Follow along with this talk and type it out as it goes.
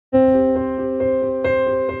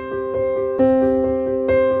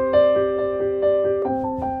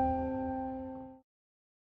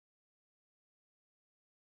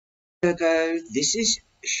Virgo, this is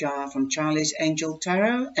Shah from Charlie's Angel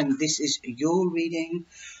Tarot, and this is your reading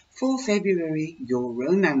for February, your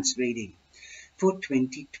romance reading for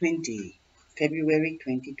 2020, February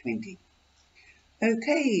 2020.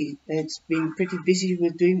 Okay, it's been pretty busy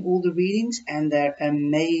with doing all the readings, and they're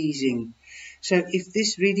amazing. So if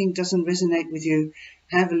this reading doesn't resonate with you,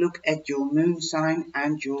 have a look at your moon sign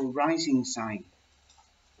and your rising sign.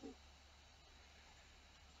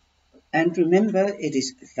 And remember, it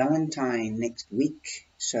is Valentine next week,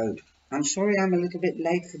 so I'm sorry I'm a little bit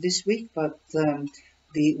late for this week, but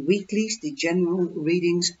the weeklies, the general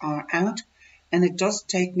readings are out, and it does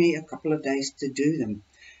take me a couple of days to do them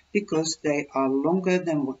because they are longer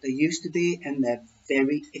than what they used to be and they're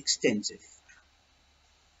very extensive.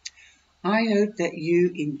 I hope that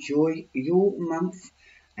you enjoy your month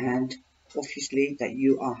and obviously that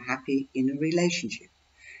you are happy in a relationship,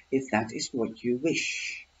 if that is what you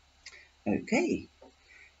wish. Okay,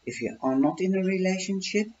 if you are not in a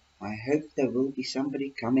relationship, I hope there will be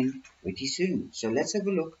somebody coming pretty soon. So let's have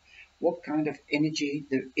a look what kind of energy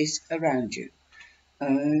there is around you.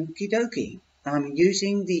 Okie dokie. I'm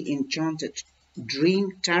using the Enchanted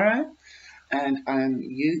Dream Tarot, and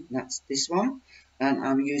that's this one, and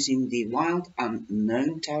I'm using the Wild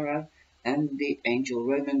Unknown Tarot and the Angel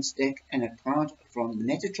Romance deck and a card from the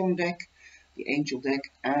Metatron deck, the Angel deck,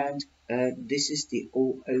 and this is the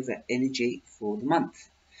all-over energy for the month.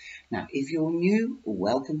 Now, if you're new,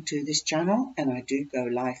 welcome to this channel, and I do go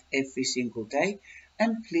live every single day,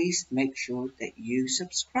 and please make sure that you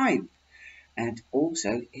subscribe and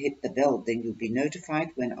also hit the bell, then you'll be notified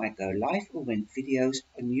when I go live or when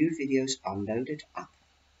new videos are loaded up.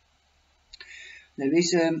 There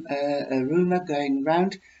is a rumor going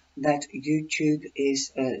around that YouTube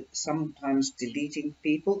is sometimes deleting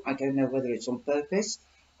people. I don't know whether it's on purpose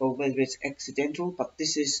or whether it's accidental, but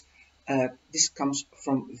this comes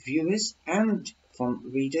from viewers and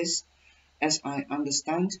from readers, as I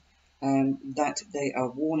understand, that they are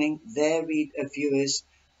warning their viewers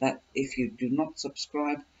that if you do not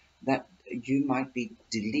subscribe, that you might be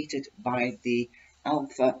deleted by the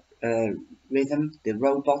alpha rhythm, the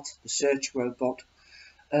robot, the search robot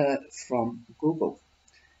from Google.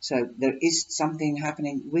 So there is something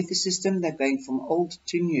happening with the system. They're going from old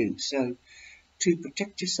to new. So to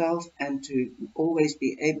protect yourself and to always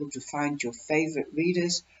be able to find your favorite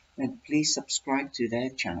readers, then please subscribe to their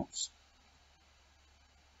channels.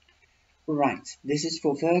 Right, this is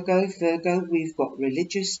for Virgo. Virgo, we've got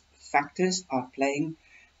religious factors are playing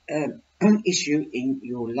an issue in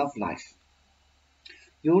your love life.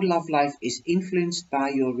 Your love life is influenced by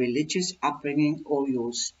your religious upbringing or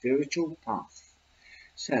your spiritual path.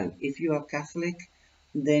 So if you are Catholic,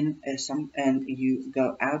 then and you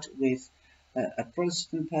go out with a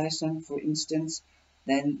Protestant person, for instance,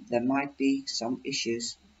 then there might be some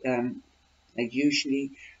issues.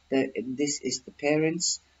 Usually, this is the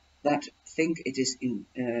parents that think it is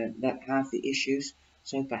that have the issues.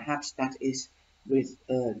 So perhaps that is with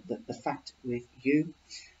the fact with you.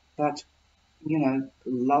 But you know,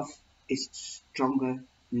 love is stronger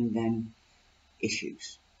than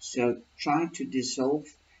issues. So try to dissolve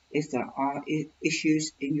if there are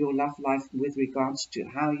issues in your love life with regards to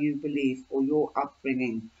how you believe or your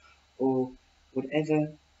upbringing or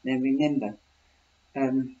whatever. Then remember,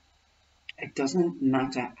 it doesn't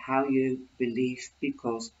matter how you believe,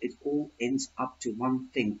 because it all ends up to one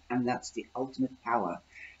thing, and that's the ultimate power,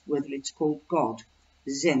 whether it's called God,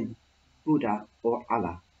 Zen, Buddha, or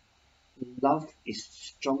Allah. Love is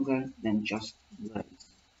stronger than just words.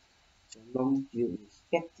 So long as you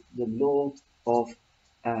respect the Lord of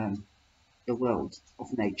the world,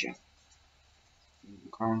 of nature,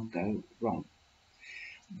 you can't go wrong.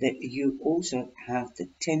 That you also have the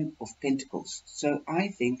 10 of Pentacles. So I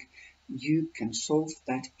think you can solve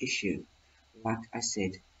that issue. Like I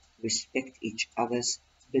said, respect each other's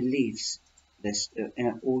beliefs,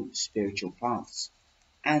 in all spiritual paths,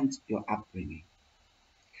 and your upbringing.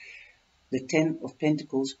 The 10 of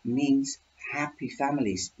Pentacles means happy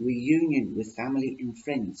families, reunion with family and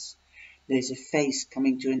friends. There's a phase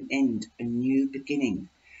coming to an end, a new beginning.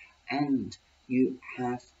 And you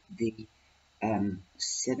have the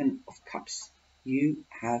 7 of Cups. You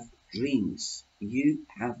have dreams. You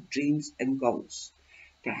have dreams and goals.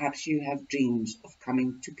 Perhaps you have dreams of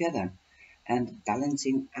coming together and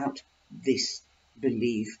balancing out this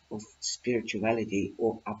belief of spirituality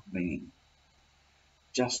or upbringing.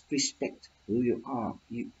 Just respect who you are.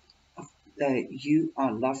 You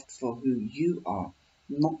are loved for who you are,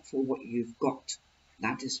 not for what you've got.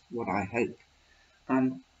 That is what I hope.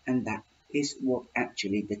 And that is what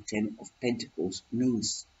actually the 10 of Pentacles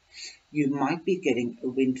means. You might be getting a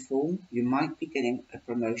windfall, you might be getting a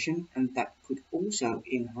promotion, and that could also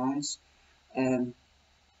enhance um,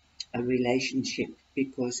 a relationship,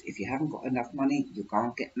 because if you haven't got enough money, you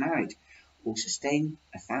can't get married or sustain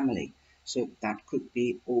a family. So that could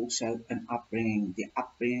be also an upbringing. The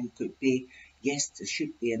upbringing could be, yes, there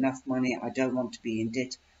should be enough money, I don't want to be in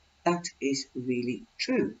debt. That is really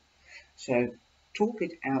true. So talk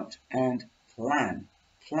it out and plan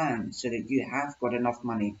so that you have got enough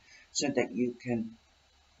money so that you can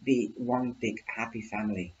be one big happy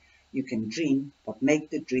family. You can dream, but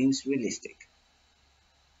make the dreams realistic.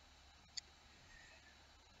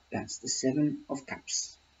 That's the Seven of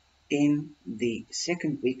Cups. In the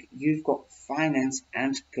second week, you've got finance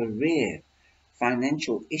and career.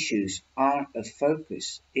 Financial issues are a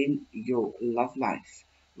focus in your love life.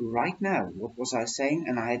 Right now, what was I saying?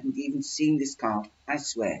 And I hadn't even seen this card, I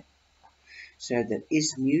swear. So there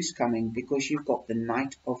is news coming because you've got the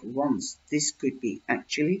Knight of Wands. This could be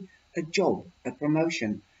actually a job, a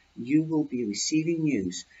promotion. You will be receiving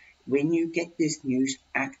news. When you get this news,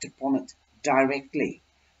 act upon it directly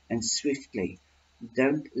and swiftly.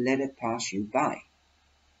 Don't let it pass you by.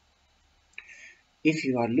 If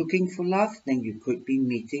you are looking for love, then you could be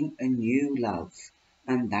meeting a new love,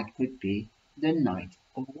 and that could be the Knight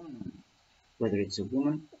of Wands, whether it's a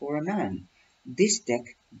woman or a man. This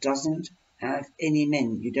deck doesn't have any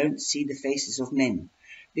men. You don't see the faces of men,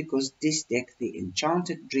 because this deck, the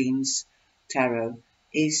Enchanted Dreams Tarot,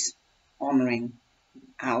 is honoring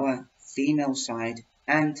our female side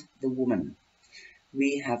and the woman.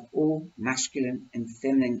 We have all masculine and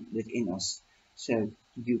feminine within us. So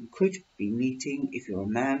you could be meeting, if you're a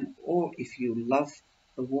man or if you love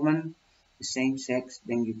a woman, the same sex,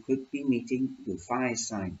 then you could be meeting your fire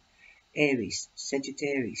sign, Aries,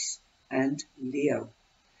 Sagittarius, and Leo.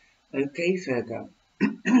 Okay, Virgo,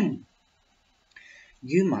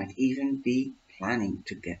 you might even be planning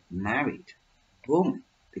to get married. Boom,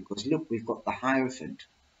 because look, we've got the Hierophant.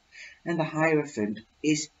 And the Hierophant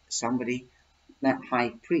is somebody, that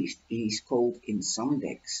high priest, he's called in some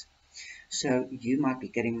decks. So you might be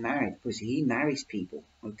getting married because he marries people,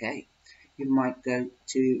 okay? You might go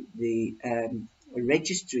to the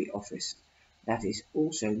registry office, that is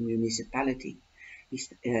also municipality.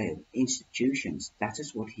 Institutions, that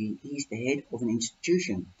is what he's the head of an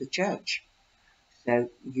institution, the church. So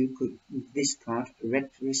you could, this card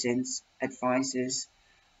represents advisors,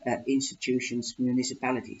 institutions,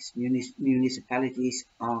 municipalities. Municipalities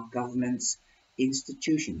are governments,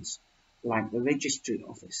 institutions, like the registry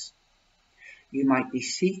office. You might be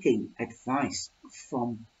seeking advice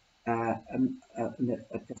from a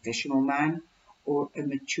professional man or a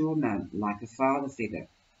mature man, like a father figure.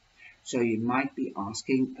 So you might be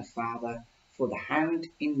asking a father for the hand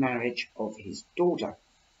in marriage of his daughter.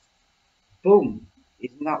 Boom!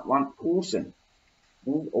 Isn't that one awesome?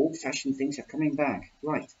 All old-fashioned things are coming back.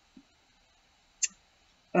 Right.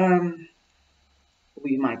 Or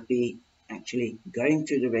you might be actually going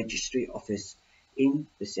to the registry office in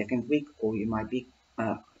the second week, or you might be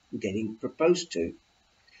getting proposed to.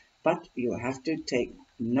 But you have to take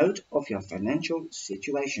note of your financial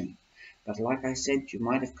situation. But like I said, you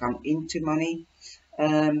might have come into money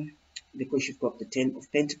because you've got the Ten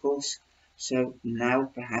of Pentacles. So now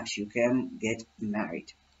perhaps you can get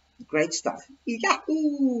married. Great stuff.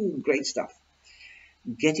 Yahoo! Great stuff.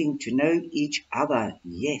 Getting to know each other.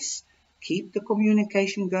 Yes. Keep the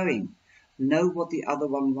communication going. Know what the other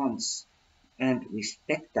one wants and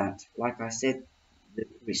respect that. Like I said, the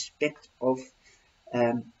respect of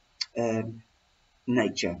um, um,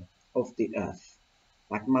 nature, of the earth,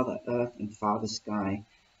 like Mother Earth and Father Sky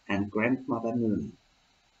and Grandmother Moon.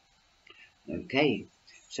 Okay,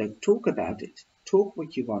 so talk about it. Talk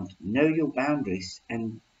what you want. Know your boundaries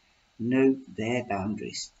and know their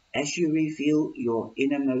boundaries. As you reveal your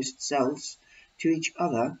innermost selves to each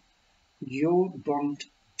other, your bond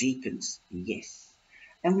deepens. Yes.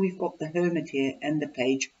 And we've got the Hermit here and the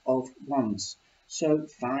Page of Wands. So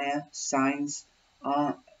fire signs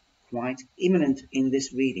are quite imminent in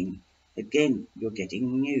this reading. Again, you're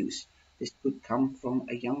getting news. This could come from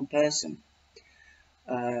a young person,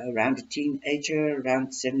 around a teenager,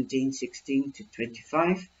 around 17, 16 to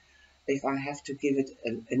 25. If I have to give it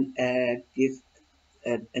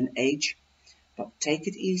an age, but take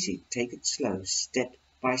it easy, take it slow, step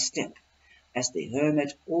by step. As the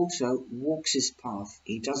hermit also walks his path,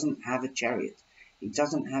 he doesn't have a chariot, he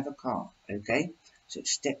doesn't have a car, okay? So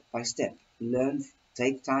step by step, learn,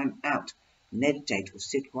 take time out, meditate or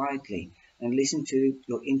sit quietly and listen to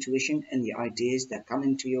your intuition and the ideas that come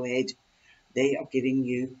into your head. They are giving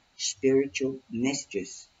you spiritual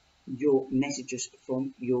messages, your messages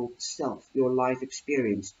from yourself, your life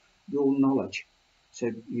experience, your knowledge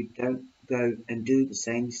so you don't go and do the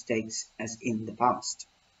same mistakes as in the past.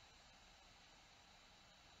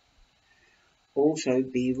 Also,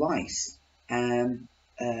 be wise. Um,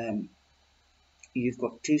 um, you've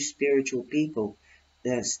got two spiritual people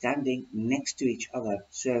that are standing next to each other.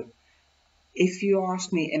 So if you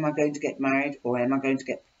ask me, am I going to get married or am I going to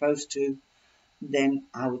get proposed to, then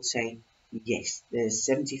I would say yes, there's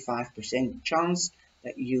 75% chance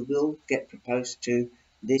that you will get proposed to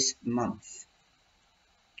this month,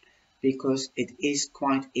 because it is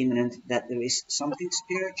quite imminent that there is something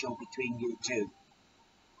spiritual between you two.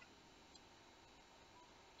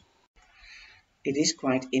 It is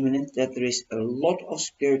quite imminent that there is a lot of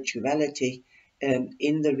spirituality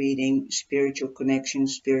in the reading, spiritual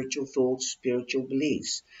connections, spiritual thoughts, spiritual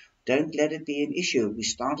beliefs. Don't let it be an issue. We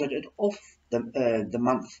started it off the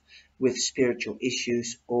month with spiritual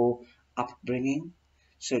issues or upbringing.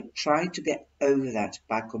 So try to get over that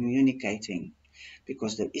by communicating,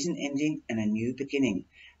 because there is an ending and a new beginning.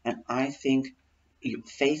 And I think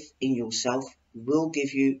faith in yourself will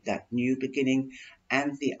give you that new beginning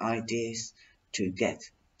and the ideas to get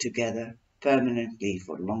together permanently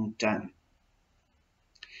for long term.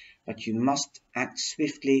 But you must act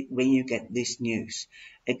swiftly when you get this news.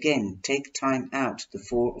 Again, take time out, the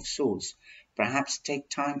Four of Swords. Perhaps take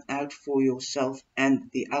time out for yourself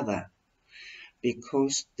and the other,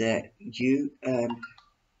 because you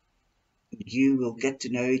will get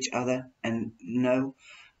to know each other and know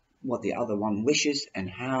what the other one wishes and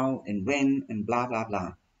how and when and blah blah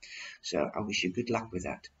blah. So I wish you good luck with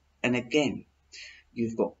that. And again,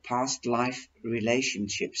 you've got past life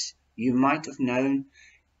relationships. You might have known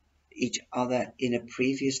each other in a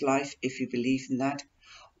previous life, if you believe in that,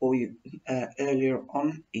 or earlier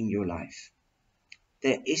on in your life.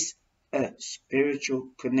 There is a spiritual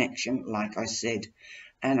connection, like I said,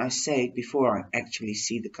 and I say it before I actually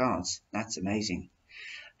see the cards. That's amazing.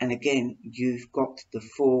 And again, you've got the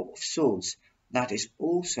Four of Swords. That is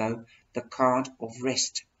also the card of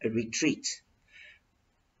rest, a retreat.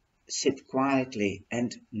 Sit quietly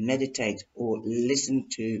and meditate or listen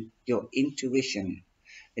to your intuition.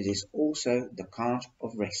 It is also the card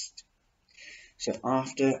of rest. So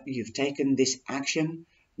after you've taken this action,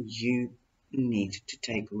 you need to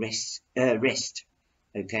take rest,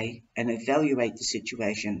 okay, and evaluate the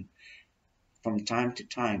situation from time to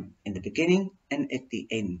time, in the beginning and at the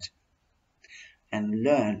end. And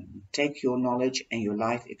learn, take your knowledge and your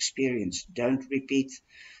life experience. Don't repeat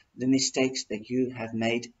the mistakes that you have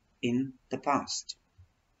made in the past.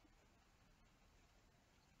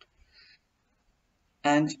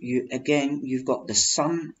 And you've got the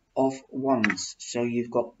Sun of Wands. So you've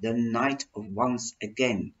got the Knight of Wands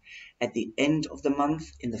again. At the end of the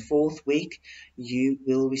month, in the 4th week, you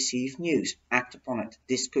will receive news. Act upon it.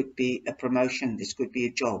 This could be a promotion. This could be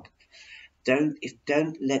a job.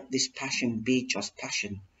 Don't let this passion be just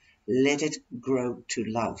passion. Let it grow to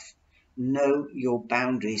love. Know your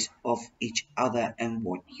boundaries of each other and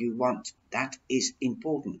what you want. That is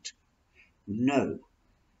important. Know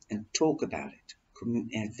and talk about it.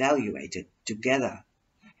 Evaluate it together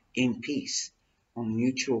in peace on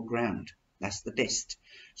neutral ground. That's the best,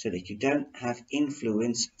 so that you don't have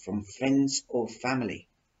influence from friends or family.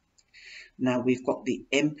 Now we've got the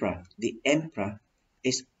Emperor. The Emperor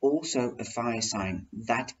is also a fire sign.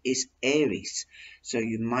 That is Aries. So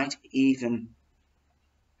you might even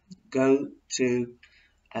go to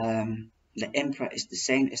the Emperor is the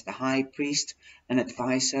same as the High Priest, an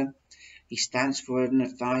advisor. He stands for an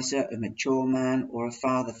advisor, a mature man, or a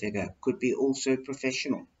father figure. Could be also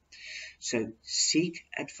professional. So seek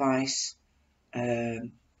advice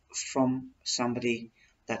from somebody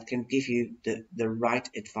that can give you the right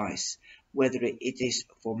advice, whether it is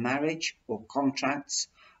for marriage or contracts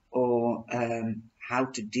or how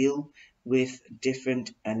to deal with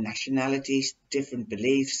different nationalities, different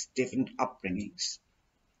beliefs, different upbringings.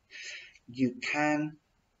 You can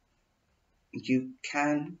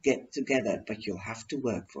get together, but you'll have to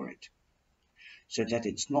work for it, so that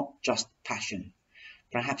it's not just passion.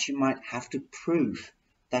 Perhaps you might have to prove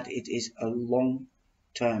that it is a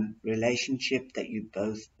long-term relationship that you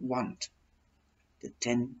both want, the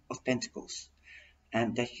 10 of Pentacles,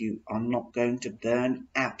 and that you are not going to burn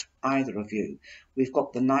out, either of you. We've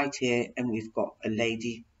got the Knight here and we've got a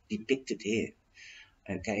lady depicted here,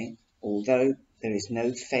 okay, although there is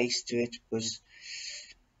no face to it, because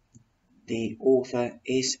the author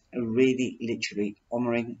is really literally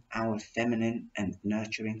honoring our feminine and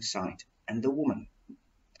nurturing side and the woman.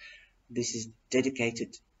 This is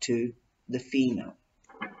dedicated to the female.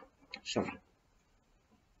 Sorry.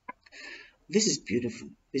 This is beautiful.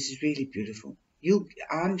 This is really beautiful.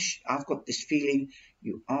 I've got this feeling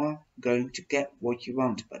you are going to get what you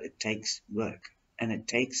want, but it takes work and it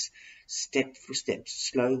takes step for step,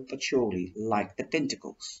 slow but surely, like the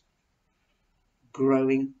tentacles,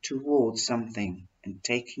 growing towards something and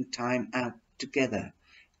taking time out together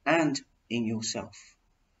and in yourself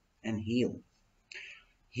and heal.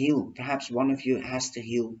 Heal. Perhaps one of you has to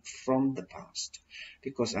heal from the past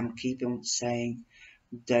because I'm keep on saying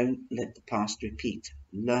don't let the past repeat.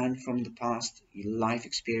 Learn from the past, your life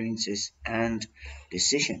experiences and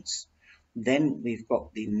decisions. Then we've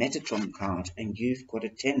got the Metatron card and you've got a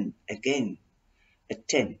 10 again. A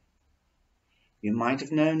 10. You might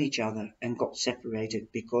have known each other and got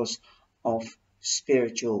separated because of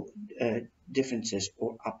spiritual differences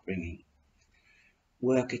or upbringing.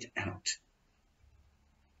 Work it out.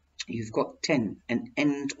 You've got 10, an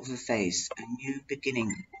end of a phase, a new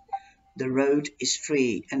beginning. The road is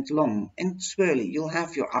free and long and swirly. You'll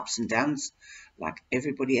have your ups and downs like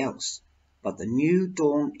everybody else. But the new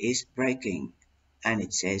dawn is breaking and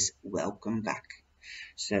it says welcome back.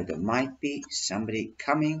 So there might be somebody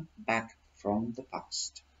coming back from the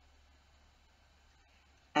past.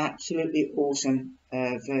 Absolutely awesome,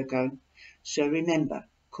 Virgo. So remember,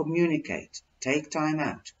 communicate, take time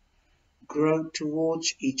out, grow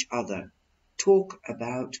towards each other, talk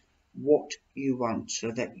about what you want so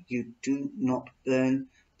that you do not burn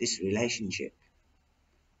this relationship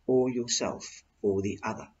or yourself or the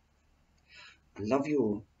other. I love you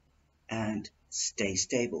all and stay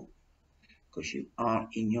stable because you are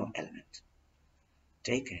in your element.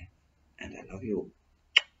 Take care and I love you all.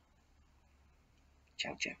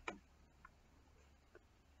 Ciao, ciao.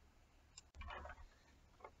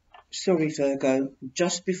 Sorry, Virgo,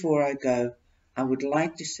 just before I go, I would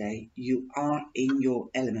like to say you are in your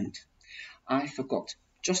element. I forgot.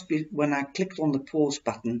 When I clicked on the pause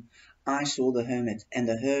button, I saw the Hermit, and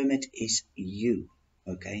the Hermit is you,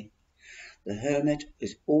 okay? The Hermit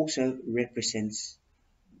also represents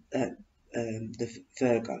the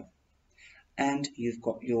Virgo, and you've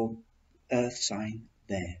got your Earth sign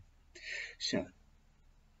there. So,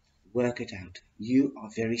 work it out. You are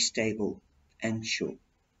very stable and sure.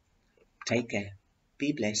 Take care,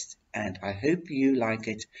 be blessed, and I hope you like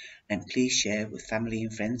it, and please share with family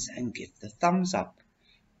and friends and give the thumbs up.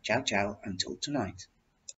 Ciao, ciao, until tonight.